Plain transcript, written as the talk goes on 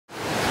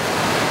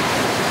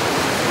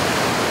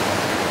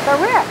So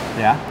Rick,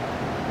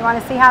 Yeah? you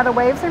want to see how the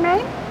waves are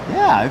made?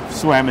 Yeah, I've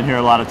swam in here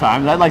a lot of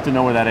times. I'd like to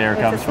know where that air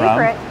comes from.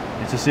 It's a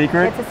secret. It's a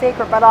secret? It's a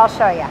secret, but I'll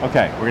show you.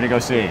 Okay, we're going to go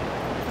see.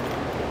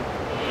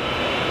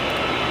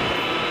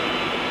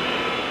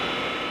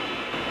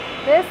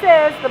 This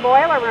is the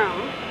boiler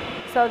room.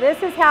 So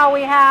this is how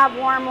we have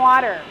warm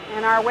water.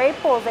 And our wave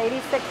pool is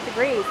 86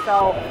 degrees,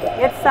 so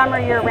it's summer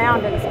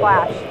year-round in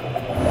Splash.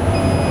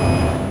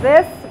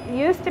 This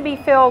used to be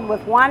filled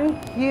with one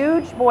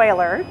huge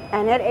boiler,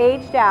 and it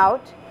aged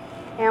out.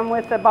 And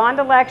with the bond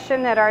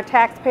election that our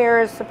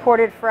taxpayers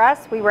supported for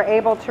us, we were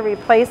able to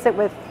replace it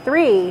with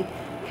 3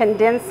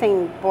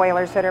 condensing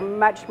boilers that are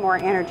much more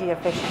energy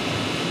efficient.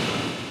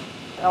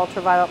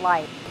 Ultraviolet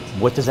light.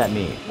 What does that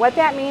mean? What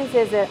that means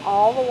is that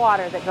all the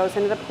water that goes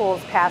into the pools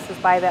passes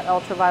by that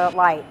ultraviolet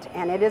light,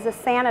 and it is a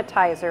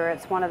sanitizer.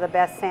 It's one of the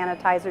best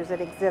sanitizers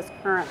that exists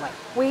currently.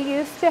 We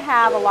used to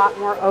have a lot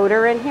more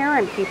odor in here,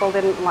 and people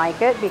didn't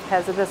like it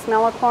because of the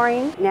smell of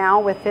chlorine. Now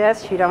with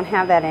this, you don't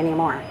have that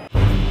anymore.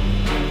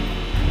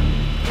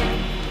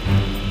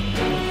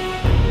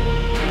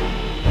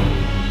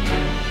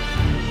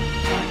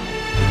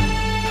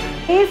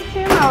 These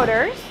 2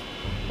 motors,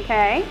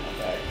 okay,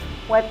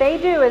 what they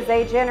do is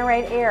they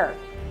generate air,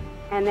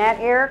 and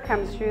that air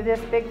comes through this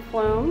big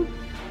flume,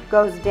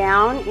 goes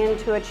down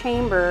into a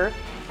chamber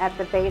at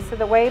the base of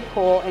the wave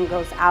pool and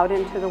goes out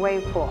into the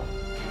wave pool.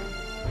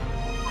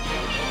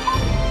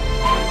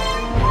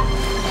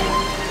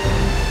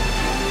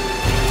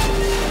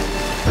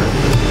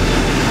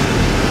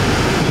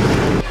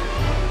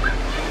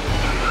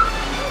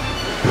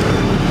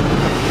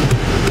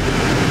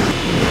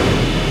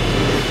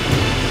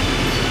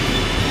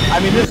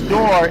 I mean, this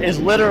door is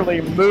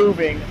literally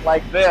moving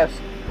like this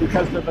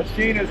because the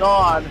machine is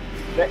on,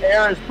 the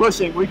air is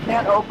pushing. We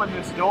can't open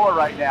this door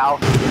right now.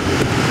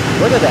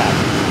 Look at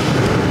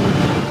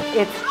that.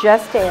 It's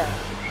just air.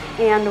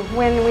 And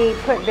when we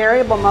put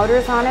variable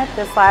motors on it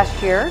this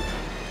last year,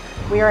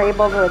 we are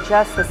able to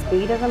adjust the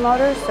speed of the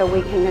motors so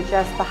we can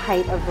adjust the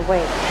height of the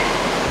wave.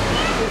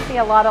 We see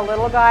a lot of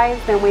little guys,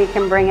 then we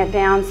can bring it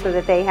down so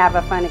that they have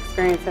a fun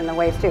experience in the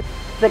waves too.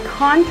 The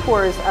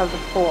contours of the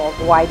pool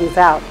widens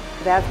out.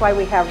 That's why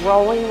we have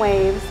rolling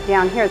waves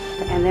down here,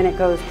 and then it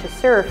goes to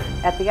surf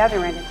at the other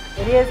end.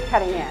 It is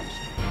cutting edge.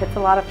 It's a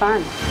lot of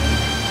fun.